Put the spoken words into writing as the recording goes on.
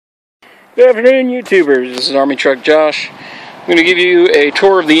Good afternoon, YouTubers. This is Army Truck Josh. I'm going to give you a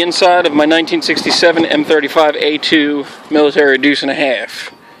tour of the inside of my 1967 M35a2 military deuce and a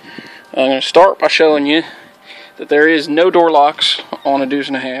half. I'm going to start by showing you that there is no door locks on a deuce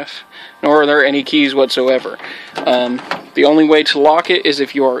and a half, nor are there any keys whatsoever. The only way to lock it is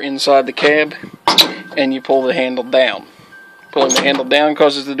if you are inside the cab and you pull the handle down. Pulling the handle down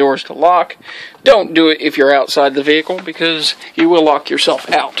causes the doors to lock. Don't do it if you're outside the vehicle because you will lock yourself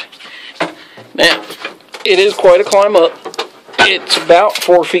out. Now, it is quite a climb up. It's about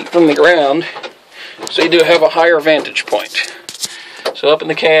 4 feet from the ground, so you do have a higher vantage point. So up in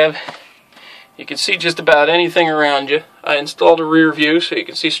the cab, you can see just about anything around you. I installed a rear view so you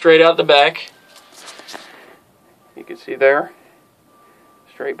can see straight out the back. You can see there,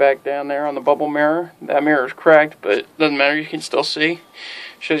 straight back down there on the bubble mirror. That mirror is cracked, but it doesn't matter, you can still see.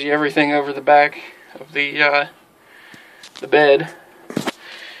 Shows you everything over the back of the bed.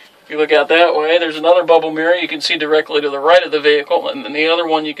 If you look out that way, there's another bubble mirror you can see directly to the right of the vehicle, and then the other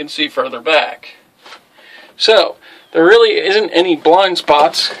one you can see further back. So, there really isn't any blind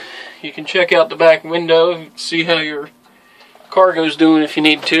spots. You can check out the back window, see how your cargo's doing if you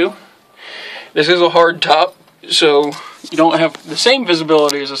need to. This is a hard top, so you don't have the same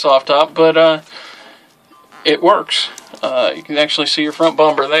visibility as a soft top, but it works. You can actually see your front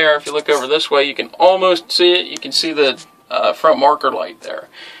bumper there. If you look over this way, you can almost see it. You can see the front marker light there.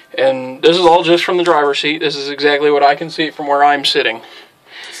 And this is all just from the driver's seat. This is exactly what I can see from where I'm sitting.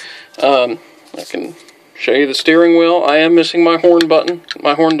 I can show you the steering wheel. I am missing my horn button.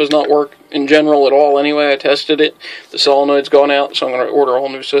 My horn does not work in general at all anyway. I tested it. The solenoid's gone out, so I'm going to order a whole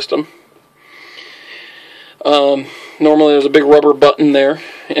new system. Normally there's a big rubber button there,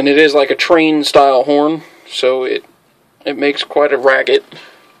 and it is like a train style horn, so it makes quite a racket.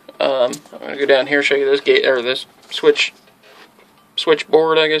 I'm going to go down here, show you this gate, or this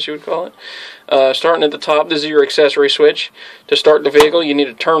switchboard, I guess you would call it. Starting at the top, this is your accessory switch. To start the vehicle, you need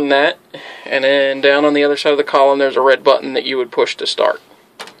to turn that, and then down on the other side of the column, there's a red button that you would push to start.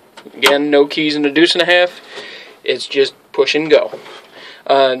 Again, no keys in the deuce and a half. It's just push and go.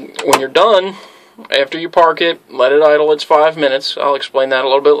 When you're done, after you park it, let it idle. It's 5 minutes. I'll explain that a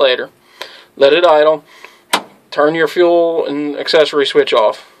little bit later. Let it idle. Turn your fuel and accessory switch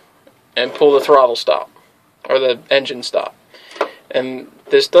off, and pull the throttle stop, or the engine stop. And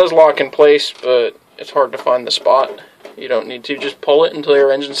this does lock in place, but it's hard to find the spot. You don't need to. Just pull it until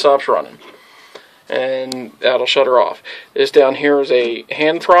your engine stops running, and that'll shut her off. This down here is a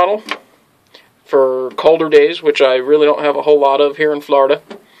hand throttle for colder days, which I really don't have a whole lot of here in Florida.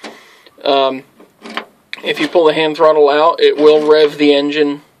 If you pull the hand throttle out, it will rev the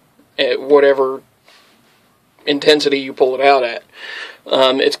engine at whatever intensity you pull it out at.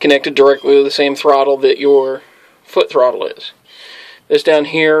 It's connected directly to the same throttle that your foot throttle is. This down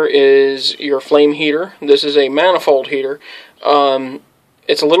here is your flame heater. This is a manifold heater.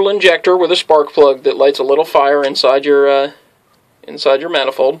 It's a little injector with a spark plug that lights a little fire inside your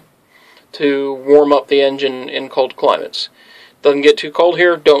manifold to warm up the engine in cold climates. Doesn't get too cold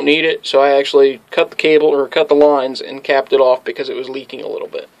here, don't need it, so I actually cut the cable, or cut the lines, and capped it off because it was leaking a little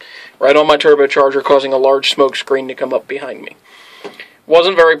bit. Right on my turbocharger, causing a large smoke screen to come up behind me.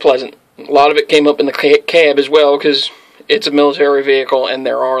 Wasn't very pleasant. A lot of it came up in the cab as well, because it's a military vehicle, and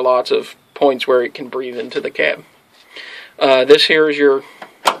there are lots of points where it can breathe into the cab. This here is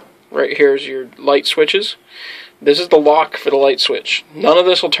right here is your light switches. This is the lock for the light switch. None of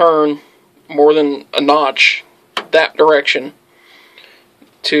this will turn more than a notch that direction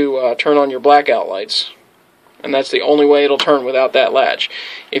to turn on your blackout lights. And that's the only way it'll turn without that latch.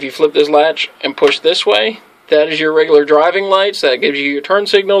 If you flip this latch and push this way, that is your regular driving lights. That gives you your turn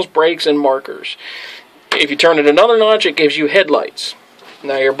signals, brakes, and markers. If you turn it another notch, it gives you headlights.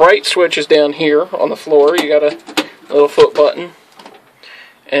 Now your bright switch is down here on the floor. You got a little foot button,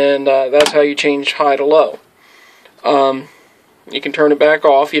 and that's how you change high to low. You can turn it back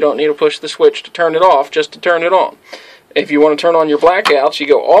off. You don't need to push the switch to turn it off, just to turn it on. If you want to turn on your blackouts, you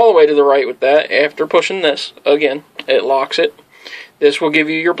go all the way to the right with that. After pushing this, again, it locks it. This will give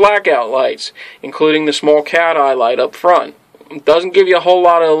you your blackout lights, including the small cat eye light up front. It doesn't give you a whole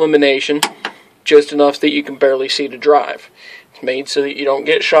lot of illumination, just enough that you can barely see to drive. It's made so that you don't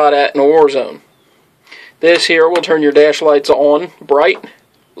get shot at in a war zone. This here will turn your dash lights on, bright,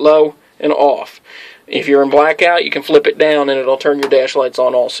 low, and off. If you're in blackout, you can flip it down and it'll turn your dash lights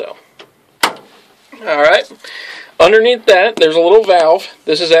on also. Alright, underneath that, there's a little valve.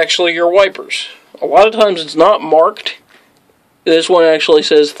 This is actually your wipers. A lot of times it's not marked. This one actually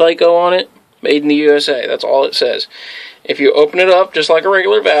says Tyco on it, made in the USA. That's all it says. If you open it up just like a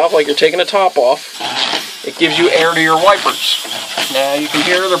regular valve, like you're taking a top off, It gives you air to your wipers. Now you can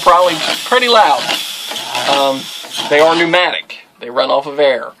hear they're probably pretty loud. They are pneumatic. They run off of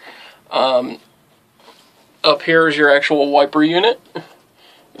air. Up here is your actual wiper unit.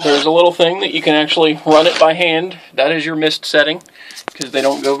 There's a little thing that you can actually run it by hand. That is your mist setting, because they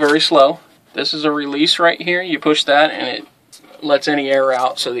don't go very slow. This is a release right here. You push that and it lets any air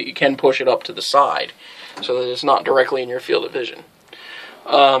out so that you can push it up to the side so that it's not directly in your field of vision.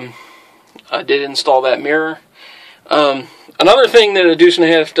 I did install that mirror. Another thing that a deuce and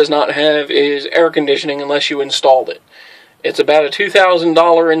a half does not have is air conditioning unless you installed it. It's about a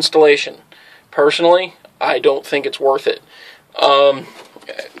 $2,000 installation. Personally, I don't think it's worth it.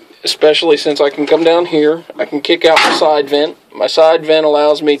 Especially since I can come down here, I can kick out my side vent. My side vent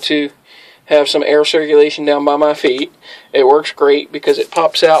allows me to have some air circulation down by my feet. It works great because it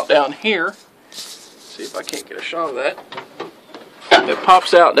pops out down here. Let's see if I can't get a shot of that. It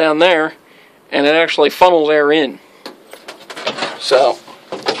pops out down there and it actually funnels air in. So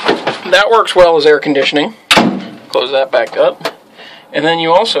that works well as air conditioning. Close that back up. And then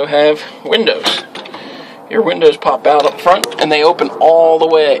you also have windows. Your windows pop out up front and they open all the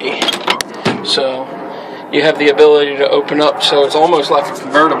way. So you have the ability to open up, so it's almost like a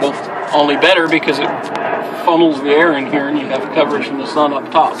convertible, only better because it funnels the air in here and you have coverage from the sun up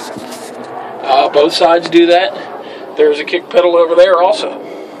top. Both sides do that. There's a kick pedal over there also.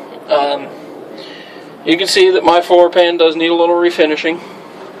 You can see that my floor pan does need a little refinishing.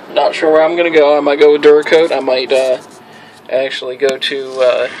 Not sure where I'm going to go. I might go with Duracoat. I might actually go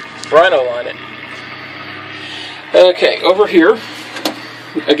to Rhino line it. Okay, over here,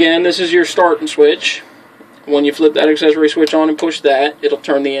 again, this is your start and switch. When you flip that accessory switch on and push that, it'll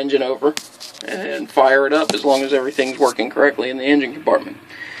turn the engine over and fire it up as long as everything's working correctly in the engine compartment.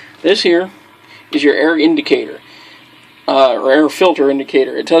 This here is your air indicator, or air filter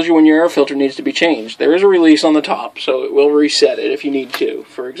indicator. It tells you when your air filter needs to be changed. There is a release on the top, so it will reset it if you need to.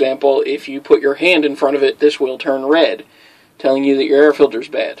 For example, if you put your hand in front of it, this will turn red, telling you that your air filter's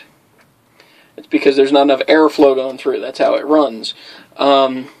bad. It's because there's not enough airflow going through. That's how it runs.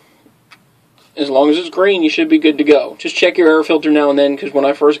 As long as it's green, you should be good to go. Just check your air filter now and then, because when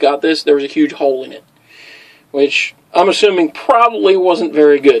I first got this, there was a huge hole in it, which I'm assuming probably wasn't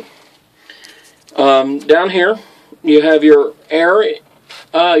very good. Down here, you have your air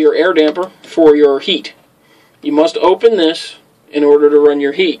damper for your heat. You must open this in order to run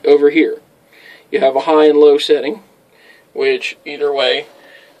your heat over here. You have a high and low setting, which either way,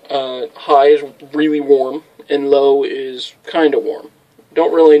 high is really warm and low is kind of warm.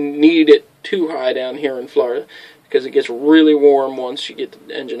 Don't really need it too high down here in Florida because it gets really warm once you get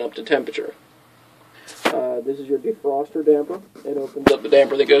the engine up to temperature. This is your defroster damper. It opens up the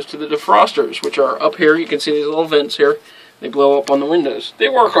damper that goes to the defrosters, which are up here. You can see these little vents here. They blow up on the windows. They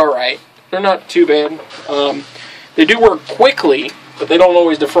work alright. They're not too bad. They do work quickly, but they don't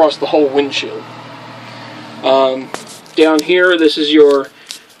always defrost the whole windshield. Down here, this is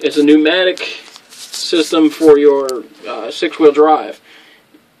it's a pneumatic system for your six-wheel drive.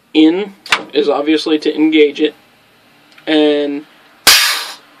 In is obviously to engage it, and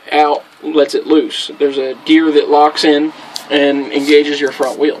out lets it loose. There's a gear that locks in and engages your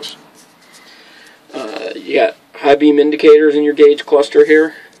front wheels. You got high beam indicators in your gauge cluster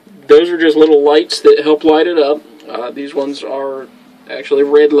here. Those are just little lights that help light it up. These ones are actually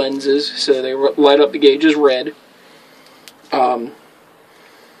red lenses, so they light up the gauges red.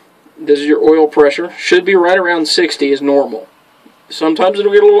 This is your oil pressure. Should be right around 60 is normal. Sometimes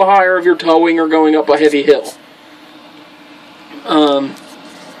it'll get a little higher if you're towing or going up a heavy hill.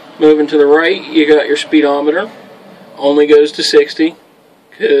 Moving to the right, you got your speedometer. Only goes to 60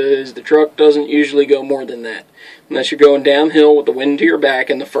 because the truck doesn't usually go more than that unless you're going downhill with the wind to your back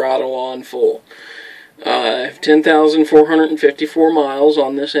and the throttle on full. 10,454 miles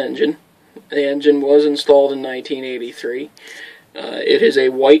on this engine. The engine was installed in 1983. It is a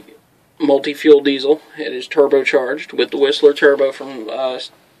white multi-fuel diesel. It is turbocharged with the Whistler turbo from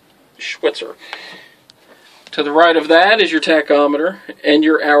Schwitzer. To the right of that is your tachometer and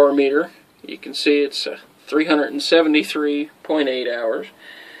your hour meter. You can see it's 373.8 hours.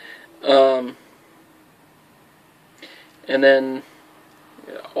 And then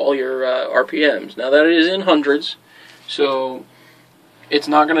all your RPMs. Now that is in hundreds, so it's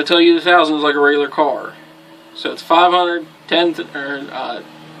not going to tell you the thousands like a regular car. So it's 500, 1,000,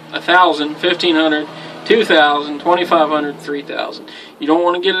 1,500, 2,000, 2,500, 3,000. You don't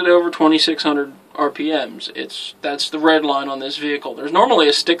want to get it over 2,600 RPMs. That's the red line on this vehicle. There's normally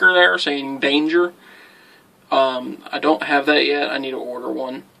a sticker there saying danger. I don't have that yet. I need to order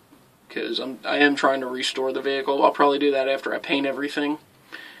one because I am trying to restore the vehicle. I'll probably do that after I paint everything.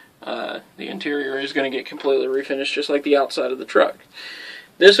 The interior is going to get completely refinished, just like the outside of the truck.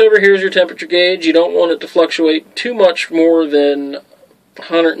 This over here is your temperature gauge. You don't want it to fluctuate too much more than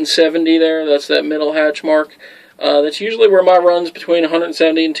 170 there. That's that middle hatch mark. That's usually where my run's between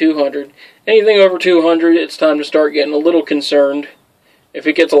 170 and 200. Anything over 200, it's time to start getting a little concerned. If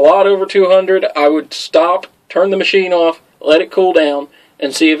it gets a lot over 200, I would stop, turn the machine off, let it cool down,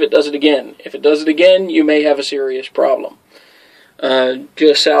 and see if it does it again. If it does it again, you may have a serious problem.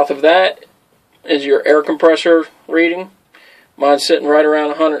 Just south of that is your air compressor reading. Mine's sitting right around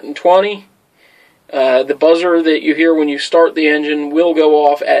 120. The buzzer that you hear when you start the engine will go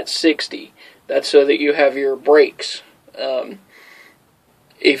off at 60. That's so that you have your brakes.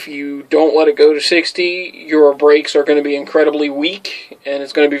 If you don't let it go to 60, your brakes are going to be incredibly weak, and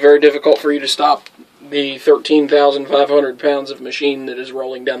it's going to be very difficult for you to stop the 13,500 pounds of machine that is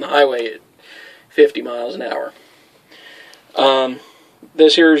rolling down the highway at 50 miles an hour.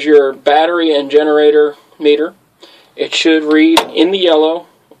 This here is your battery and generator meter. It should read in the yellow,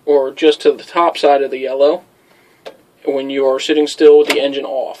 or just to the top side of the yellow, when you are sitting still with the engine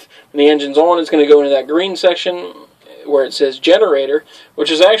off. When the engine's on, it's going to go into that green section where it says generator, which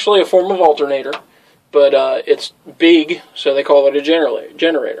is actually a form of alternator, but it's big, so they call it a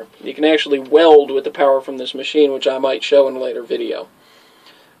generator. You can actually weld with the power from this machine, which I might show in a later video.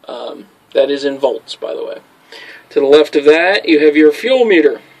 That is in volts, by the way. To the left of that, you have your fuel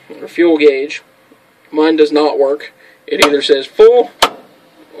meter, or fuel gauge. Mine does not work. It either says full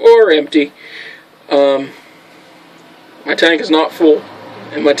or empty. My tank is not full,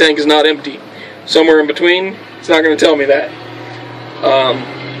 and my tank is not empty. Somewhere in between, it's not going to tell me that.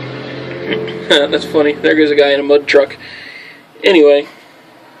 That's funny. There goes a guy in a mud truck. Anyway,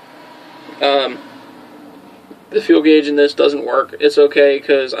 the fuel gauge in this doesn't work. It's okay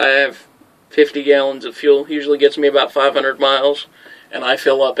because I have 50 gallons of fuel. Usually gets me about 500 miles, and I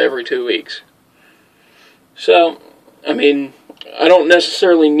fill up every 2 weeks. So, I mean, I don't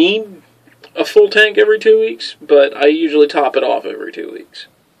necessarily need a full tank every 2 weeks, but I usually top it off every 2 weeks.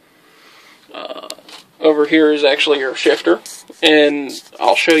 Over here is actually your shifter, and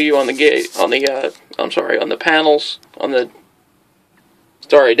I'll show you on the panels,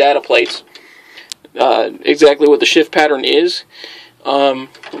 data plates, exactly what the shift pattern is.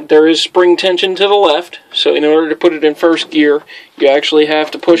 There is spring tension to the left, so in order to put it in first gear, you actually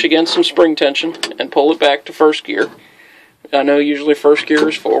have to push against some spring tension and pull it back to first gear. I know usually first gear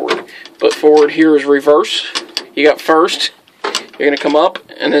is forward, but forward here is reverse. You got first, you're going to come up,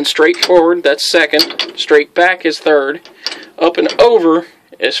 and then straight forward, that's second, straight back is third, up and over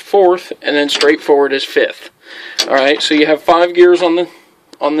is fourth, and then straight forward is fifth. Alright, so you have 5 gears on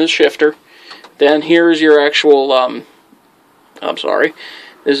the shifter. Then here is your actual,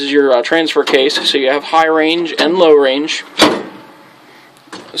 this is your transfer case, so you have high range and low range.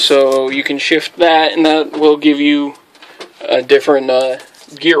 So you can shift that, and that will give you a different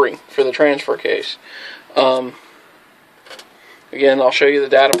gearing for the transfer case. Again, I'll show you the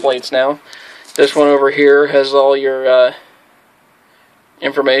data plates now. This one over here has all your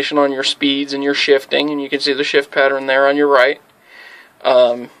information on your speeds and your shifting, and you can see the shift pattern there on your right.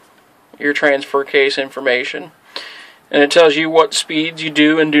 Your transfer case information. And it tells you what speeds you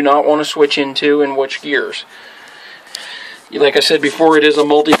do and do not want to switch into and which gears. Like I said before, it is a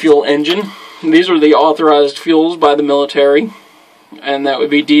multi-fuel engine. These are the authorized fuels by the military, and that would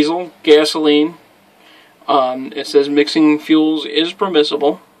be diesel, gasoline. It says mixing fuels is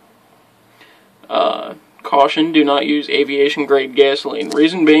permissible. Caution, do not use aviation-grade gasoline.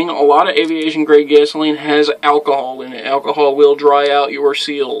 Reason being, a lot of aviation-grade gasoline has alcohol in it. Alcohol will dry out your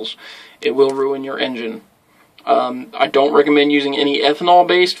seals. It will ruin your engine. I don't recommend using any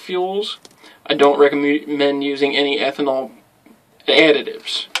ethanol-based fuels. I don't recommend using any ethanol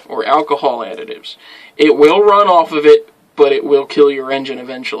additives or alcohol additives. It will run off of it, but it will kill your engine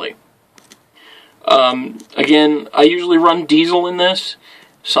eventually. Again, I usually run diesel in this.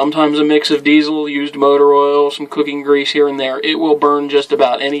 Sometimes a mix of diesel, used motor oil, some cooking grease here and there. It will burn just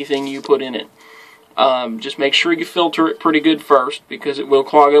about anything you put in it. Just make sure you filter it pretty good first, because it will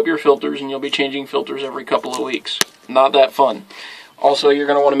clog up your filters and you'll be changing filters every couple of weeks. Not that fun. Also, you're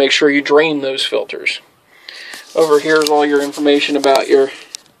going to want to make sure you drain those filters. Over here is all your information about your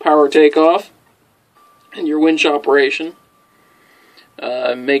power takeoff and your winch operation.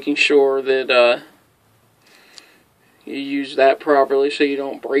 Making sure that you use that properly so you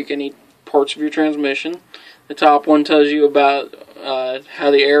don't break any parts of your transmission. The top one tells you about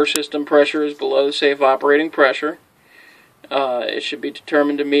how the air system pressure is below the safe operating pressure. It should be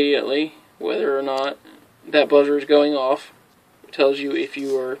determined immediately whether or not that buzzer is going off. It tells you if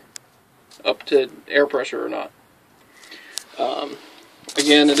you are up to air pressure or not.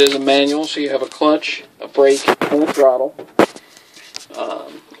 Again, it is a manual, so you have a clutch, a brake, and a throttle.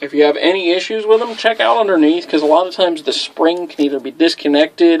 If you have any issues with them, check out underneath, because a lot of times the spring can either be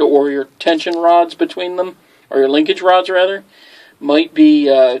disconnected or your tension rods between them, or your linkage rods rather, might be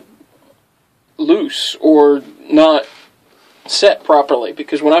loose or not set properly.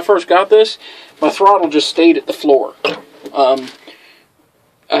 Because when I first got this, my throttle just stayed at the floor.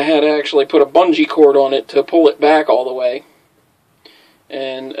 I had to actually put a bungee cord on it to pull it back all the way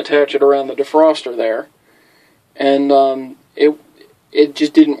and attach it around the defroster there. And it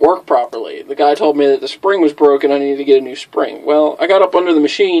just didn't work properly. The guy told me that the spring was broken, I needed to get a new spring. Well, I got up under the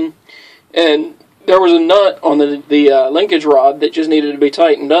machine, and there was a nut on the linkage rod that just needed to be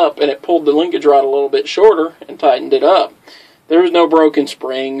tightened up, and it pulled the linkage rod a little bit shorter and tightened it up. There was no broken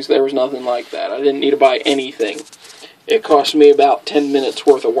springs, there was nothing like that. I didn't need to buy anything. It cost me about 10 minutes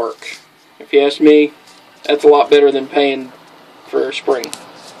worth of work. If you ask me, that's a lot better than paying for a spring.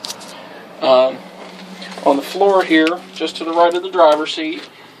 On the floor here, just to the right of the driver's seat,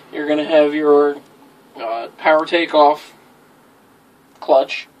 you're going to have your power takeoff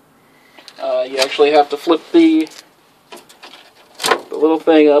clutch. You actually have to flip the little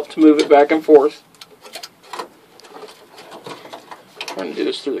thing up to move it back and forth. I'm trying to do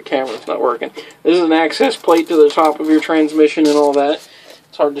this through the camera, it's not working. This is an access plate to the top of your transmission and all that.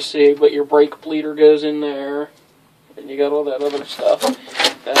 It's hard to see, but your brake bleeder goes in there, and you got all that other stuff.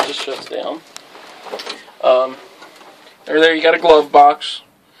 That just shuts down. There you got a glove box.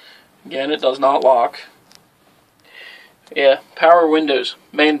 Again, it does not lock. Yeah, power windows,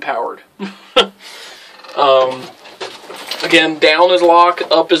 man-powered. Again, down is lock,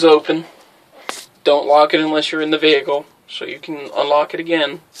 up is open. Don't lock it unless you're in the vehicle, so you can unlock it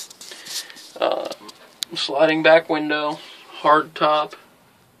again. Sliding back window, hard top.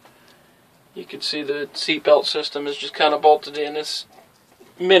 You can see the seatbelt system is just kind of bolted in. It's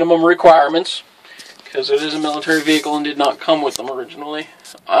minimum requirements, because it is a military vehicle and did not come with them originally.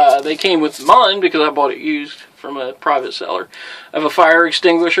 They came with mine because I bought it used from a private seller. I have a fire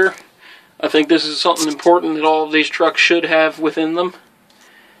extinguisher. I think this is something important that all of these trucks should have within them,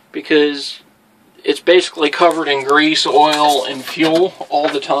 because it's basically covered in grease, oil, and fuel all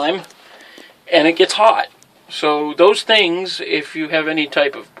the time, and it gets hot. So those things, if you have any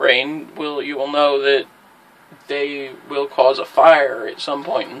type of brain, you will know that they will cause a fire at some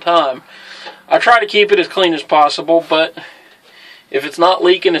point in time. I try to keep it as clean as possible, but if it's not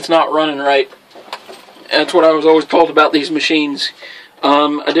leaking, it's not running right. That's what I was always told about these machines.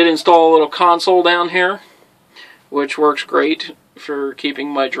 I did install a little console down here, which works great for keeping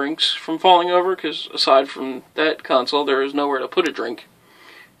my drinks from falling over, because aside from that console, there is nowhere to put a drink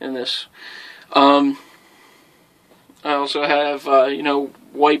in this. I also have,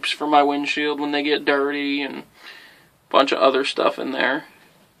 wipes for my windshield when they get dirty, and a bunch of other stuff in there.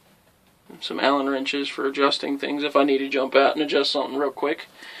 Some Allen wrenches for adjusting things if I need to jump out and adjust something real quick.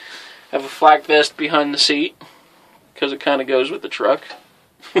 I have a flak vest behind the seat, because it kind of goes with the truck.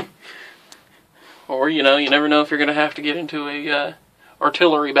 Or, you never know if you're going to have to get into a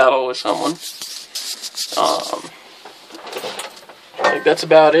artillery battle with someone. I think that's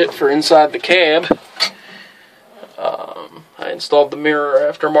about it for inside the cab. I installed the mirror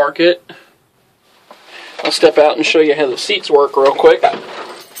aftermarket. I'll step out and show you how the seats work real quick.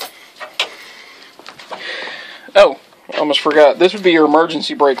 Oh, I almost forgot. This would be your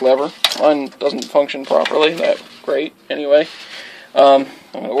emergency brake lever. Mine doesn't function properly. That's great. Anyway, I'm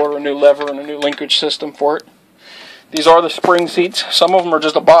going to order a new lever and a new linkage system for it. These are the spring seats. Some of them are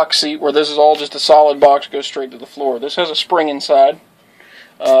just a box seat, where this is all just a solid box, goes straight to the floor. This has a spring inside,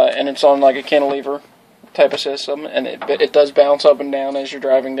 and it's on like a cantilever type of system, and it does bounce up and down as you're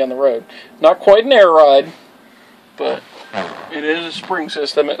driving down the road. Not quite an air ride, but it is a spring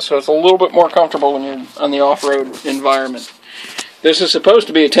system, so it's a little bit more comfortable when you're on the off-road environment. This is supposed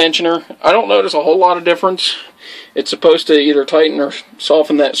to be a tensioner. I don't notice a whole lot of difference. It's supposed to either tighten or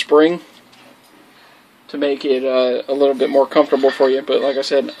soften that spring to make it a little bit more comfortable for you, but like I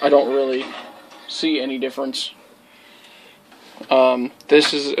said, I don't really see any difference.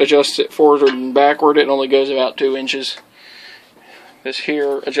 This is adjusts it forward and backward. It only goes about 2 inches. This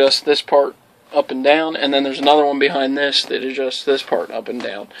here adjusts this part up and down, and then there's another one behind this that adjusts this part up and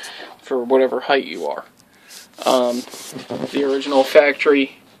down for whatever height you are. The original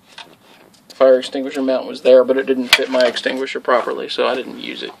factory fire extinguisher mount was there, but it didn't fit my extinguisher properly, so I didn't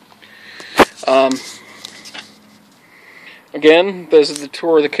use it. Again, this is the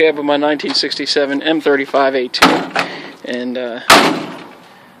tour of the cab of my 1967 M35a2, and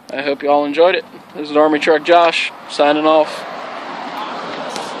I hope you all enjoyed it. This is Army Truck Josh, signing off.